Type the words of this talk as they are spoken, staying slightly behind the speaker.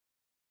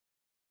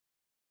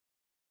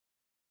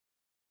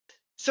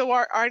So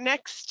our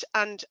next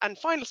and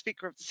final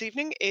speaker of this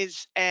evening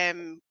is,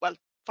 well,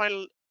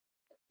 final,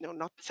 no,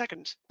 not the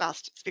second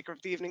last speaker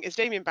of the evening, is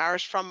Damien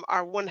Barrett from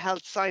our One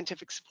Health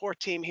scientific support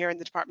team here in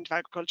the Department of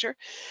Agriculture.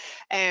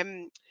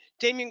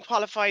 Damien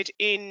qualified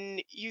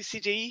in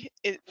UCD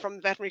from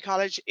the Veterinary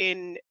College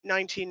in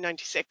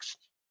 1996.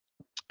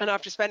 And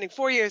after spending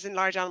 4 years in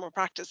large animal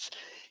practice,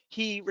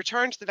 he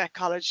returned to the Vet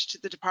College to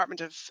the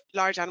Department of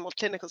Large Animal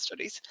Clinical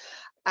Studies,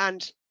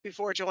 and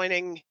before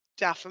joining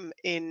DAFM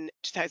in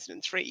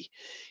 2003.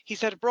 He's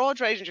had a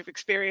broad range of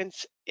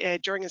experience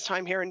during his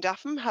time here in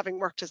DAFM, having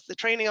worked as the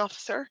training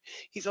officer.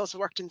 He's also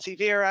worked in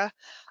Severa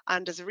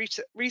and as a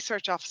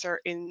research officer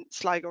in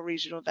Sligo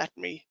Regional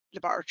Veterinary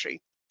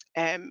Laboratory.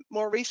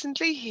 More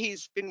recently,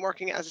 he's been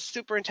working as a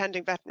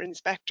superintending veterinary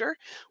inspector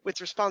with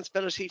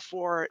responsibility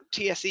for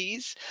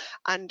TSEs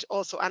and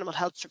also animal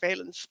health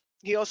surveillance.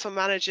 He also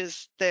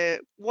manages the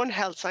One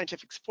Health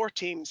scientific support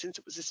team since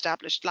it was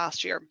established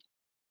last year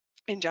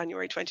in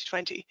January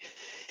 2020.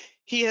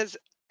 He has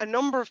a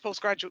number of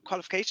postgraduate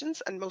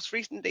qualifications and most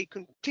recently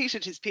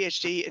completed his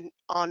PhD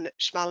on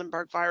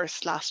Schmallenberg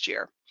virus last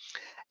year.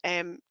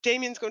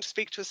 Damien's going to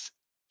speak to us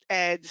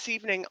this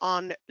evening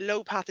on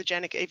low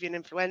pathogenic avian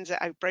influenza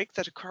outbreak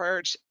that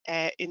occurred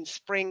in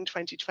spring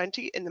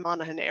 2020 in the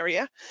Monaghan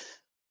area.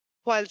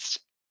 Whilst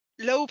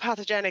low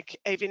pathogenic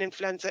avian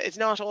influenza is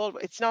not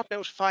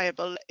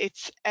notifiable,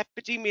 its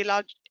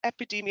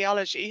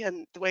epidemiology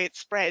and the way it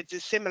spreads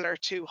is similar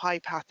to high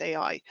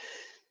PathAI.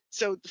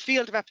 So the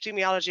field of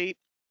epidemiology,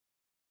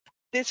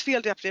 this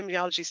field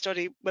epidemiology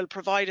study will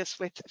provide us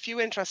with a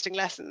few interesting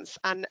lessons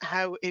and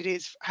how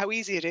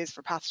easy it is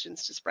for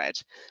pathogens to spread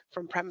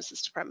from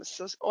premises to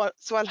premises.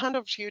 So I'll hand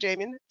over to you,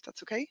 Damien, if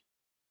that's okay.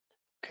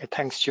 Okay,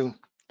 thanks, June.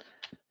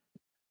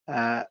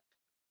 Now,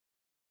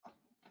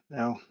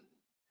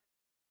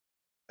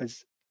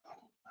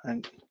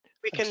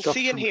 we can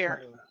see and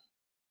hear.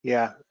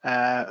 Yeah,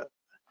 I'm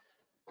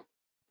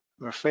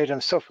afraid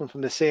I'm suffering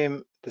from the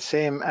same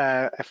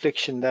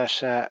affliction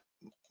that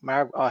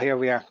Mark. Oh, here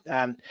we are.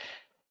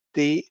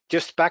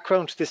 Just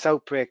background to this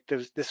outbreak,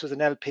 this was an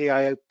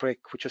LPAI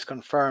outbreak which was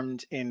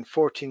confirmed in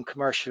 14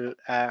 commercial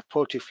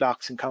poultry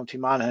flocks in County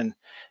Monaghan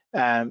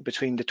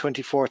between the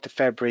 24th of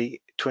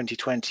February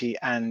 2020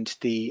 and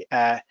the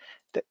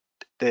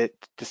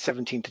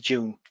 17th of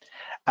June.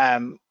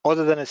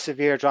 Other than a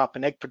severe drop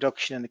in egg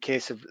production in the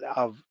case of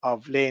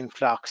laying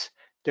flocks,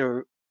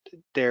 the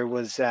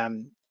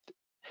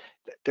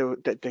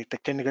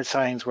clinical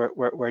signs were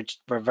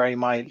very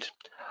mild.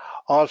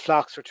 All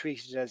flocks were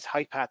treated as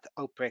high path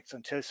outbreaks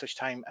until such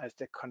time as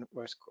they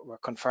were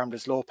confirmed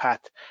as low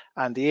path.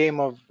 And the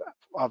aim of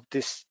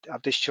this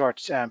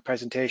short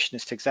presentation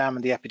is to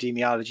examine the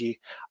epidemiology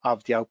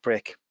of the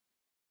outbreak.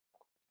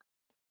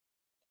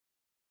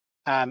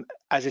 As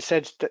I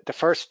said,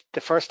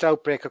 the first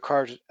outbreak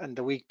occurred in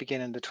the week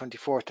beginning the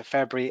 24th of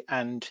February,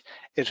 and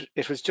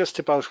it was just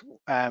about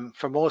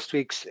for most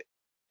weeks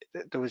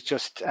there was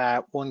just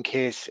one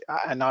case,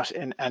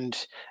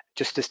 and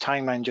just this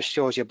timeline just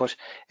shows you, but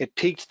it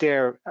peaked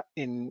there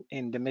in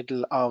the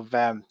middle of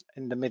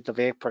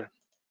April.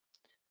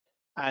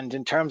 And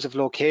in terms of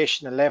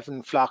location,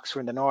 11 flocks were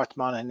in the North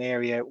Monaghan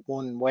area,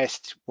 one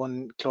west,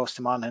 one close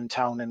to Monaghan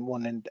town, and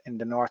one in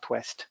the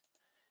northwest.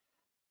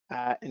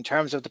 In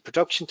terms of the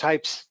production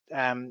types,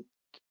 there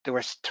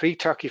were 3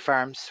 turkey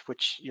farms,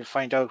 which you'll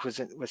find out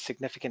was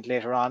significant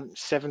later on,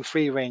 7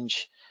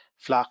 free-range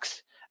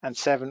flocks, and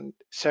 7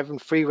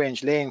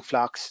 free-range laying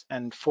flocks,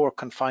 and 4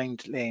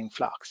 confined laying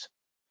flocks.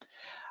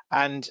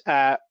 And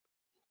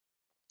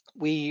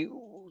we,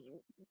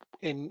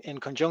 in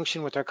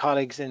conjunction with our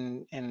colleagues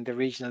in the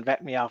regional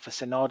veterinary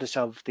office, an audit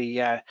of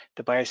the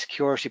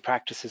biosecurity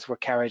practices were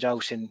carried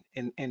out in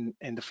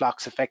the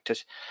flocks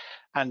affected.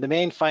 And the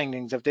main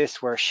findings of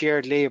this were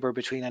shared labour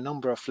between a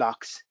number of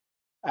flocks,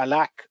 a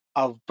lack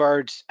of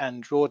bird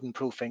and rodent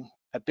proofing,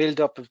 a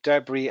build-up of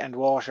debris and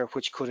water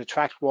which could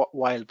attract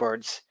wild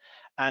birds,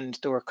 and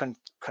there were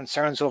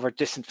concerns over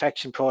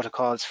disinfection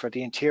protocols for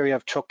the interior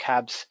of truck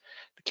cabs,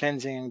 the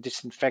cleansing and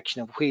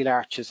disinfection of wheel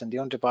arches and the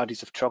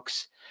underbodies of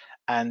trucks,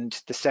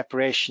 and the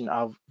separation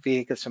of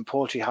vehicles from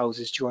poultry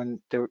houses during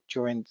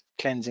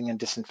cleansing and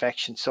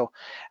disinfection. So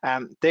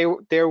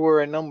there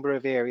were a number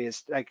of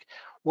areas. Like,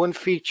 one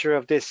feature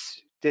of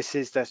this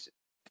is that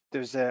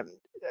there's I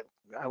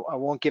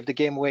won't give the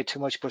game away too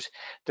much, but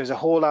there's a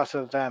whole lot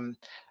of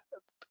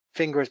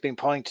fingers being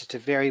pointed to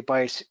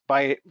various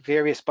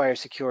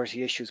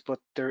biosecurity issues, but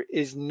there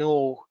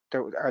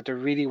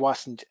really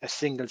wasn't a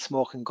single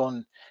smoking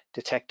gun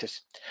detected.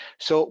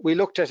 So we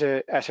looked at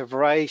a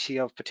variety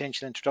of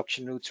potential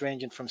introduction routes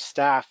ranging from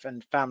staff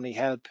and family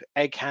help,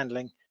 egg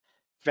handling,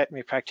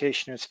 veterinary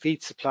practitioners,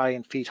 feed supply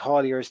and feed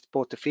hauliers,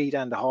 both the feed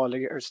and the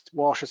hauliers,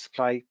 water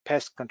supply,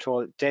 pest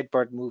control, dead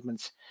bird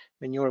movements,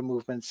 manure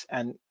movements,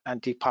 and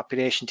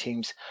depopulation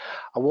teams.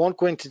 I won't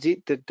go into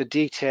the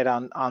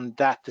detail on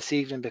that this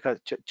evening because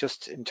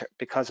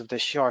because of the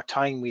short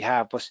time we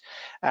have, but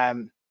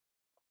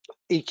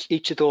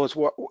each of those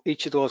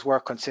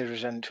were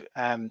considered,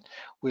 and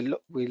we'll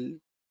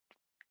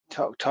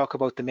talk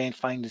about the main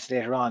findings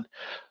later on.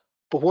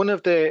 But one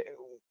of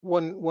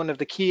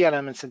the key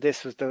elements in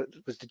this was the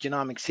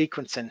genomic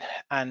sequencing,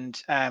 and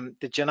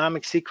the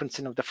genomic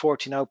sequencing of the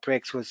 14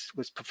 outbreaks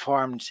was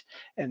performed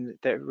in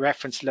the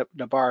reference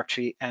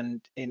laboratory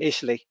and in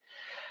Italy,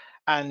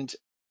 and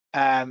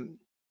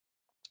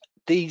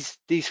these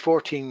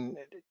 14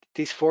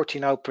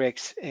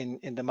 outbreaks in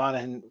the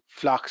Monaghan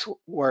flocks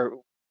were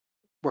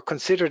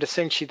considered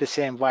essentially the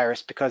same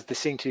virus because they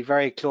seemed to be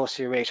very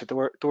closely related. There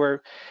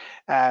were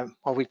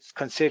what we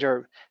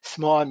consider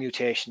small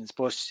mutations,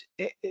 but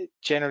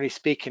generally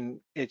speaking,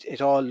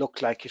 it all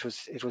looked like it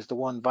was the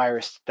one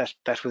virus that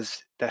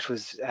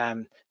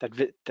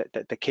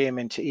came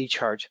into each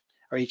herd,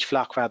 or each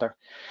flock rather.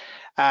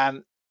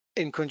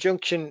 In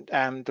conjunction,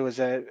 there was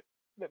a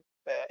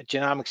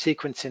genomic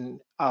sequencing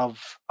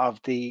of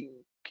the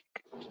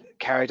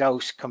carried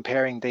out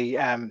comparing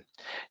the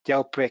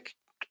outbreak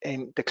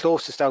in the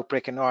closest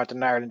outbreak in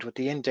Northern Ireland with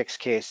the index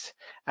case,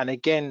 and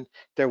again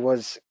there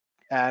was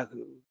the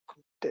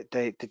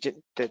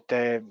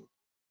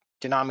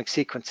genomic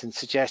sequencing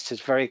suggested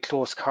very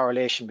close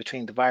correlation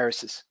between the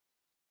viruses.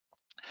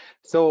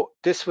 So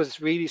this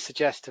was really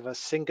suggestive of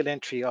single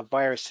entry of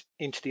virus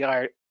into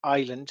the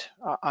island,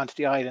 onto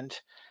the island,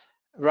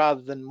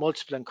 rather than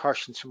multiple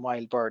incursions from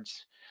wild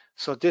birds.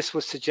 So this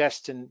was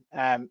suggesting,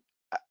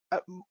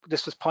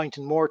 this was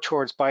pointing more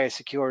towards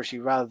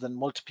biosecurity rather than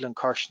multiple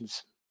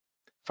incursions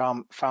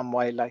from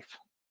wildlife.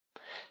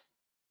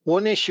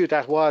 One issue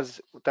that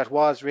was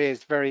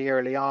raised very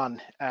early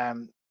on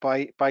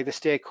by the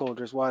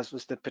stakeholders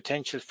was the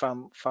potential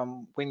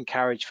from wind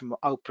carriage from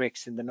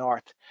outbreaks in the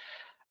north,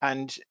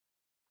 and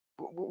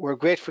we're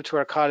grateful to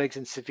our colleagues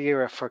in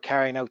Severe for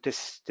carrying out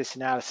this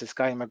analysis,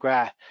 Guy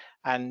McGrath,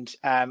 and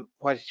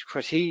what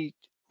he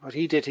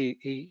did,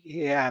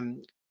 he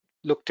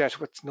looked at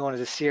what's known as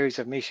a series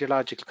of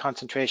meteorological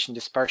concentration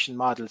dispersion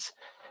models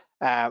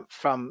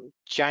from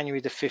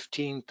January the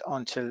 15th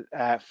until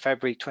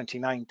February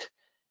 29th.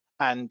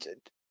 And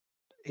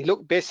he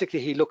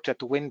looked at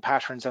the wind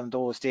patterns on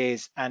those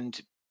days, and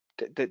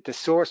the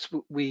source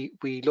we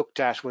looked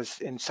at was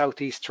in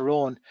southeast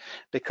Tyrone,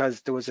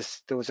 because there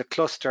was a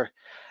cluster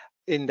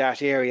in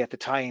that area at the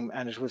time,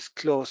 and it was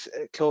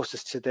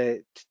closest to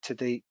the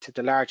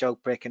large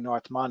outbreak in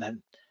North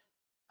Monaghan.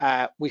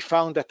 We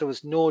found that there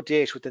was no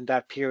date within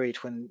that period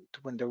when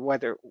the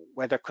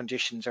weather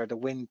conditions or the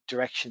wind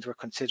directions were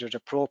considered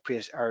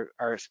appropriate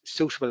or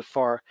suitable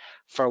for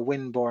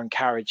windborne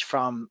carriage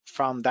from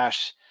that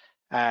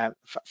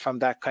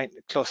kind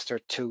of cluster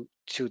to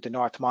the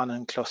North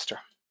Monaghan cluster.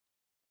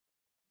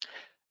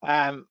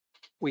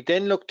 We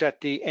then looked at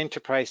the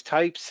enterprise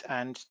types,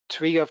 and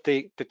 3 of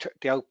the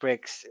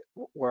outbreaks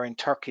were in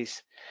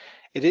turkeys.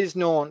 It is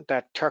known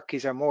that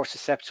turkeys are more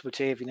susceptible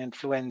to avian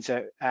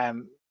influenza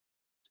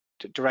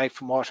derived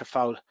from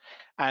waterfowl,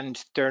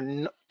 and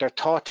they're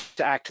thought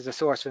to act as a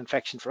source of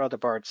infection for other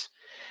birds.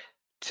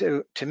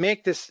 To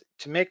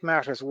make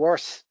matters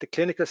worse, the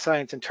clinical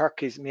signs in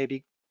turkeys may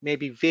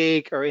be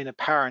vague or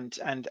inapparent,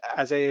 and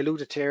as I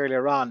alluded to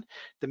earlier on,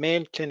 the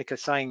main clinical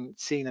sign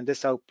seen in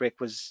this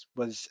outbreak was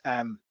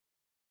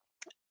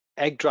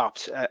egg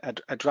drops,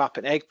 a drop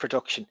in egg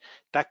production.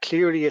 That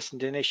clearly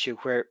isn't an issue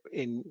where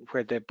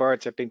the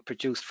birds are being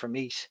produced for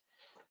meat.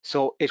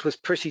 So it was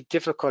pretty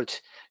difficult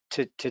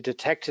to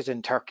detect it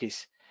in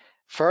turkeys.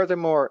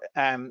 Furthermore,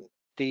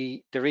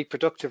 the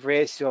reproductive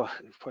ratio,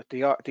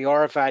 the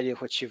R value,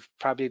 which you've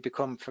probably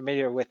become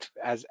familiar with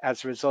as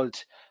a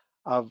result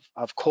of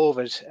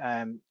COVID,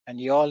 and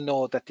you all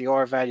know that the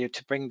R value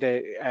to bring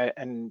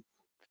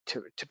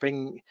to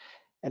bring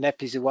an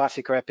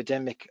epizootic or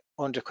epidemic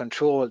under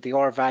control, the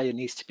R value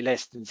needs to be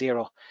less than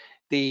 0.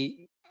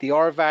 The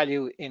R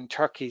value in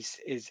turkeys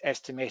is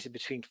estimated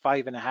between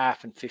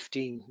 5.5 and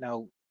 15.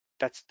 Now,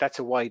 that's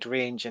a wide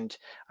range, and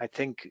I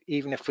think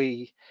even if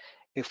we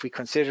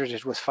considered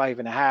it was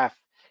 5.5,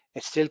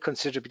 it's still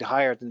considerably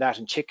higher than that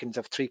in chickens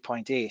of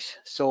 3.8.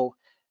 So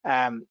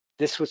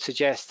this would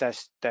suggest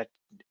that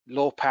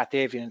low path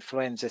avian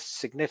influenza is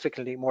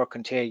significantly more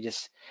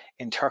contagious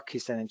in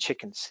turkeys than in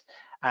chickens.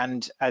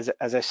 And as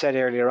I said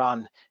earlier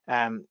on,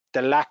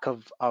 the lack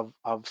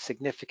of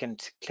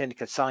significant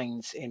clinical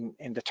signs in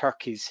the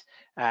turkeys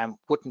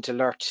wouldn't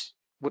alert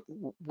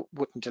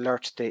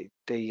the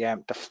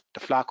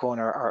flock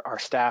owner or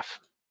staff.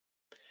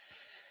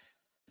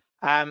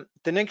 The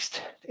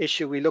next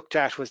issue we looked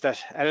at was that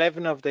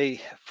 11 of the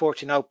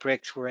 14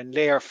 outbreaks were in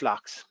layer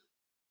flocks,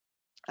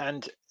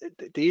 and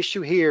the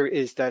issue here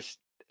is that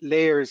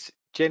layers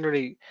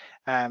generally,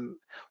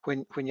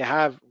 when you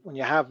have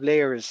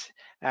layers,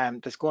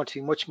 there's going to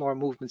be much more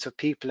movements of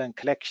people and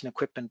collection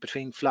equipment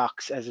between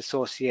flocks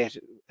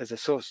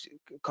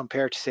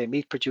compared to, say,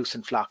 meat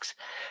producing flocks.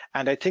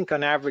 And I think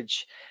on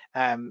average,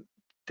 the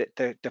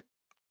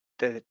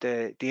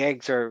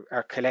eggs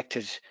are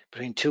collected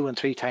between 2 and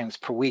 3 times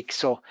per week.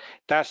 So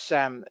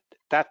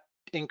that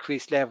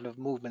increased level of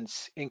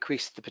movements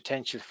increased the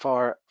potential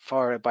for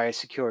a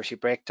biosecurity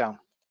breakdown.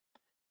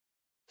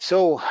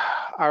 So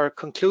our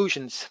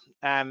conclusions,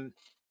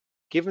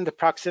 given the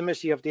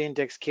proximity of the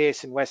index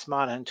case in West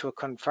Monaghan to a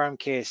confirmed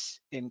case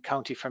in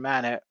County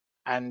Fermanagh,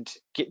 and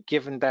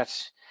given that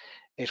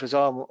it was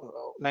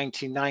all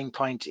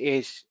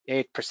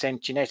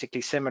 99.88%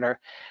 genetically similar,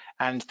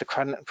 and the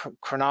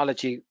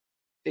chronology,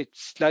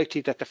 it's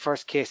likely that the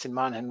first case in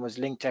Monaghan was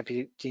linked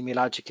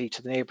epidemiologically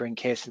to the neighbouring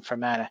case in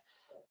Fermanagh.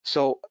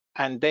 So,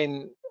 and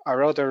then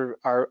our other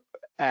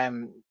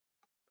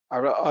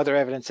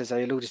evidence, as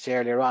I alluded to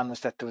earlier on, was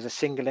that there was a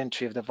single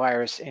entry of the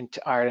virus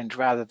into Ireland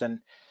rather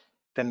than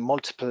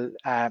multiple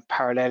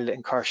parallel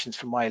incursions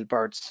from wild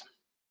birds.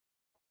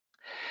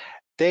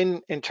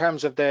 Then, in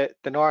terms of the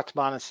North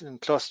Monaghan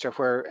cluster,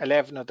 where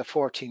 11 of the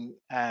 14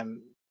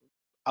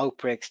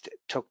 outbreaks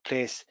took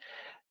place,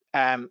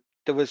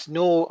 there was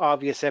no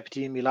obvious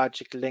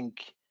epidemiological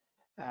link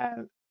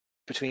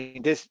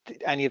between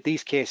any of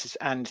these cases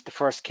and the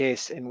first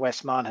case in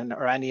West Monaghan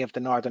or any of the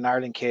Northern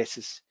Ireland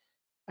cases.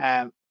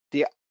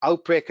 The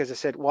outbreak, as I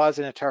said, was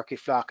in a turkey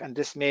flock, and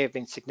this may have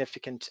been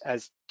significant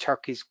as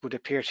turkeys would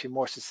appear to be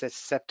more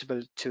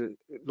susceptible to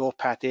low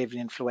path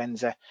avian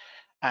influenza,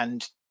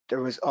 and there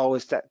was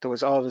always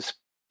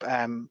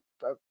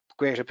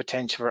greater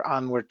potential for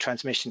onward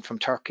transmission from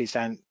turkeys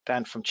than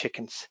from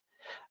chickens.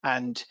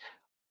 And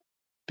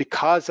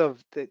because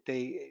of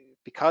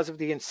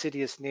the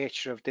insidious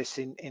nature of this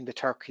in the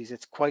turkeys,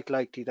 it's quite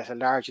likely that a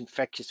large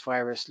infectious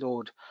virus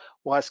load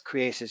was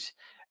created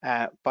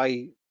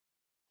by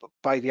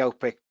the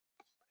outbreak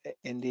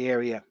in the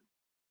area.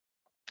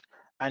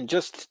 And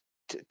just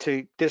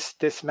to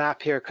this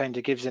map here kind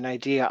of gives an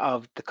idea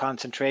of the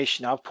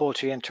concentration of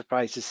poultry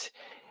enterprises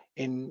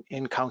in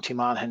County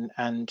Monaghan,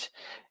 and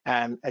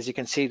as you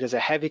can see, there's a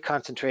heavy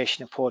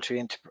concentration of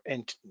poultry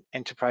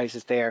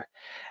enterprises there.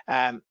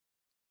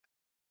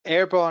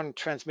 Airborne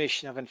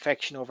transmission of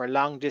infection over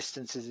long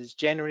distances is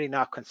generally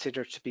not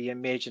considered to be a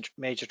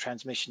major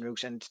transmission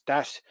route, and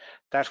that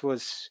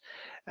was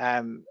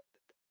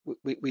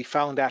we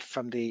found that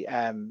from the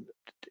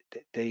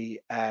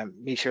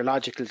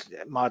meteorological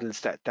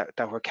models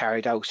that were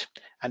carried out,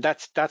 and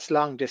that's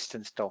long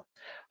distance though.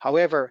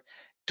 However,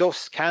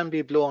 dust can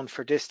be blown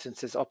for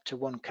distances up to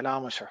 1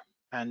 kilometre,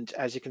 and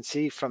as you can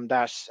see from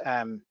that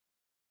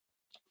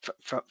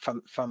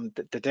from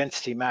the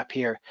density map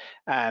here,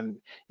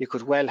 you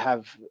could well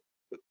have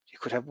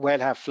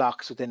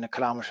flocks within 1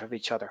 kilometre of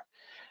each other.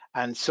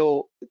 And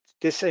so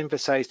this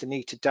emphasised the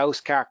need to douse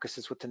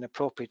carcasses with an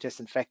appropriate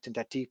disinfectant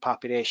at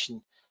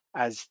depopulation,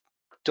 as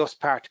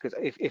dust particles,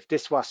 if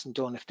this wasn't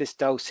done, if this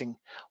dousing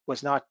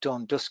was not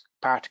done, dust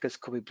particles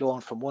could be blown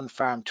from one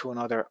farm to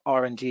another,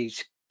 or indeed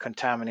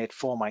contaminate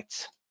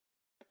fomites.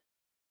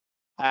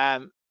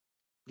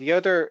 The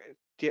other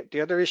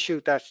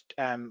issue that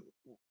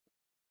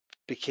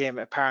became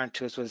apparent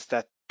to us was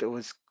that there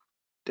was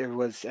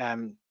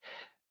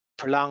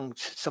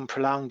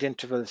prolonged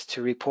intervals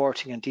to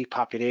reporting and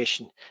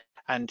depopulation,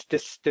 and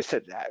this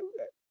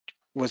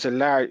was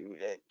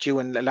due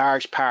in a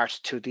large part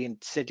to the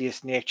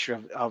insidious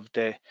nature of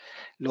the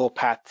low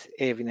path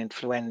avian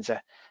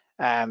influenza.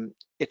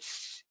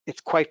 It's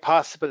quite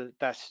possible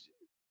that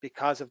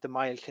because of the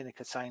mild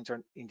clinical signs,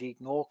 or indeed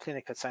no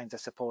clinical signs, I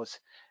suppose,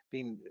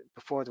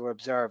 before they were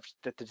observed,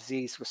 that the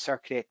disease was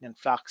circulating in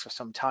flocks for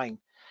some time.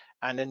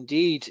 And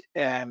indeed,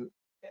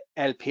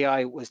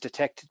 LPAI was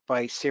detected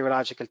by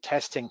serological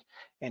testing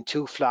in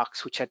 2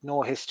 flocks which had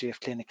no history of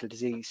clinical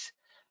disease.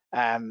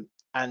 And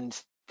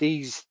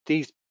this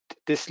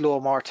low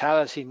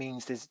mortality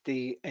means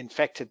the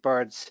infected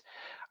birds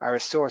are a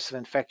source of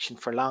infection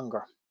for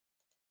longer.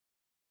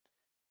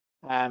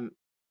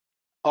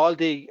 All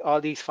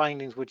these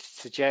findings would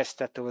suggest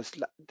that there were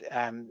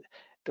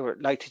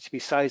likely to be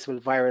sizable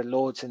viral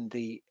loads in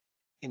the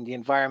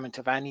environment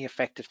of any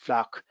affected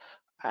flock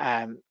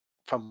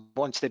from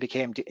once they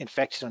became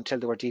infected until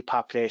they were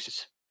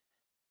depopulated.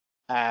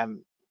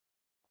 In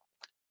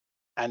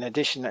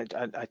addition,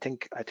 I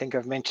think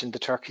I've mentioned the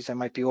turkeys. I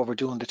might be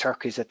overdoing the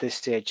turkeys at this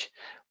stage,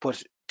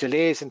 but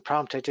delays in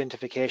prompt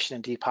identification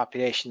and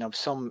depopulation of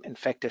some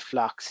infected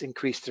flocks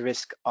increase the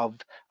risk of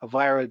a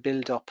viral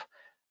buildup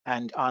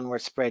and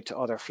onward spread to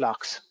other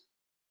flocks.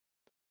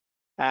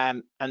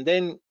 And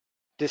then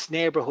this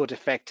neighborhood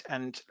effect,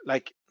 and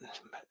like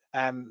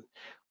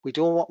we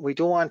don't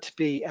want to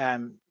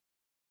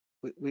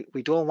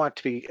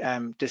be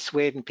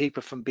dissuading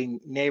people from being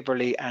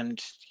neighbourly,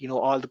 and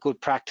all the good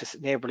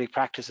neighbourly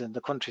practices in the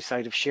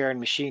countryside of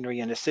sharing machinery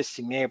and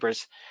assisting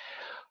neighbours.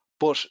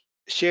 But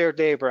shared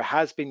labour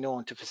has been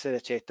known to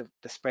facilitate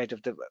the spread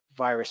of the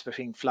virus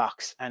between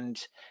flocks, and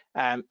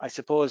I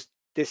suppose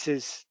this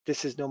is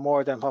no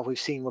more than what we've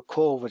seen with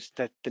COVID,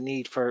 that the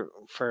need for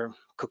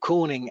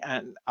cocooning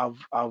and of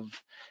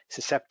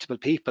susceptible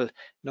people,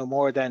 no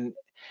more than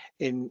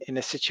in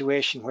a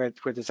situation where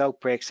there's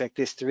outbreaks like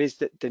this, there is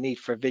the need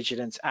for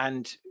vigilance,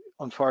 and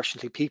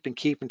unfortunately people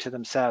keeping to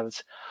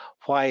themselves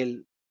while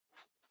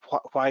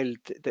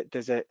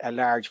there's a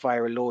large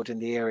viral load in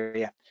the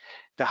area.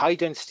 The high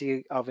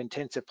density of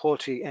intensive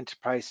poultry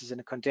enterprises in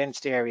a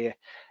condensed area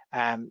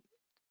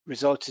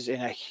resulted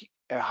in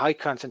a high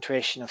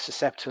concentration of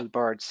susceptible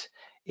birds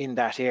in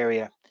that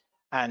area,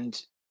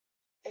 and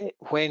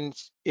when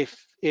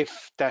if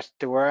that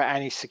there were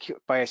any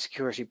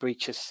biosecurity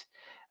breaches,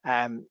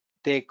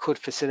 they could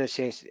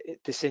facilitate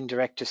this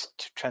indirect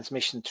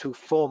transmission through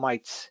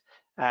fomites,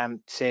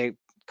 say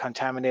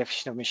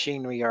contamination of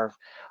machinery or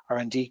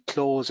indeed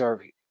clothes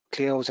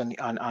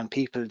on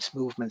people's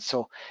movements.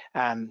 So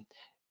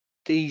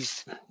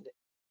there's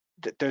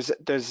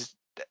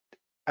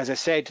as I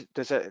said,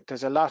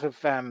 there's a lot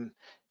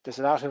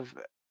of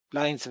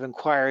lines of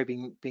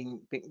inquiry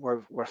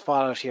were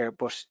followed here,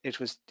 but it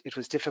was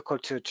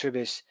difficult to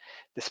attribute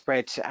the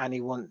spread to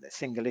any one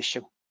single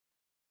issue.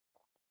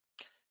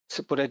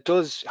 So, but it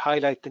does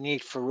highlight the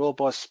need for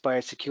robust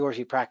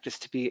biosecurity practice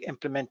to be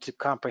implemented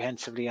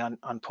comprehensively on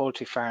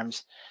poultry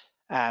farms,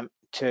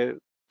 to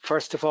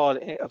first of all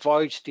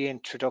avoid the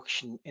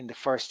introduction in the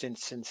first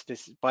instance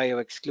this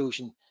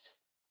bio-exclusion,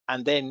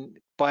 and then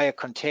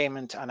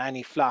biocontainment on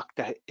any flock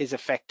that is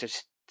affected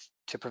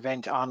to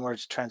prevent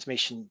onwards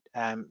transmission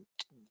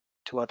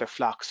to other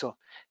flocks. So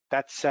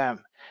that's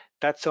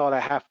all I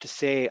have to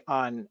say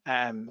on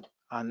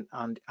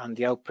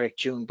the outbreak,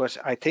 June. But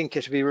I think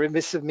it would be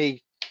remiss of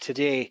me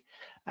today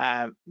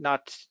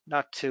not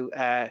to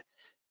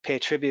pay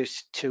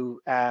tribute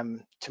to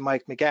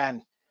Mike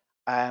McGann.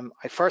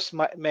 I first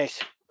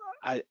met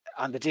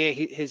on the day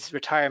his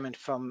retirement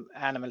from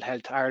Animal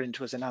Health Ireland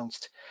was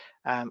announced.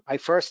 I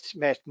first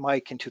met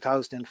Mike in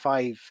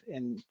 2005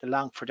 in the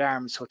Longford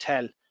Arms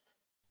Hotel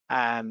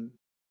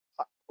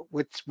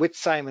with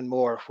Simon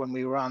Moore when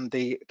we were on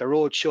the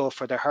road show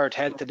for the Herd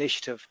Health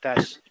initiative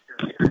that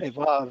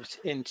evolved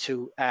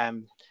into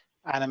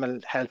Animal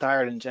Health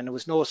Ireland. And it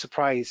was no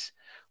surprise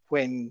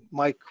when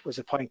Mike was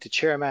appointed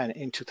chairman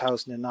in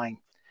 2009.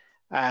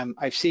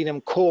 I've seen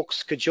him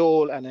coax,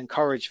 cajole and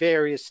encourage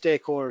various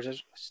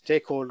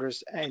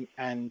stakeholders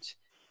and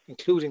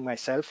including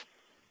myself.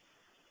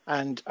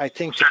 And I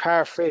think, to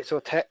paraphrase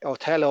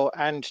Othello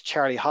and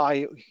Charlie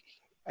High,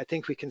 I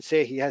think we can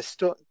say he has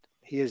done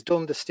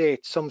the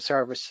state some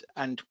service,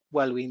 and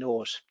well we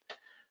know it.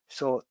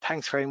 So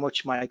thanks very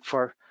much, Mike,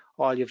 for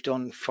all you've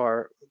done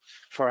for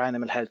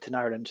animal health in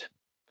Ireland.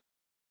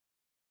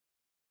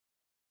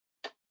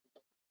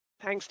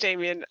 Thanks,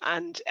 Damien,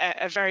 and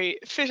a very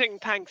fitting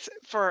thanks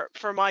for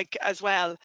Mike as well.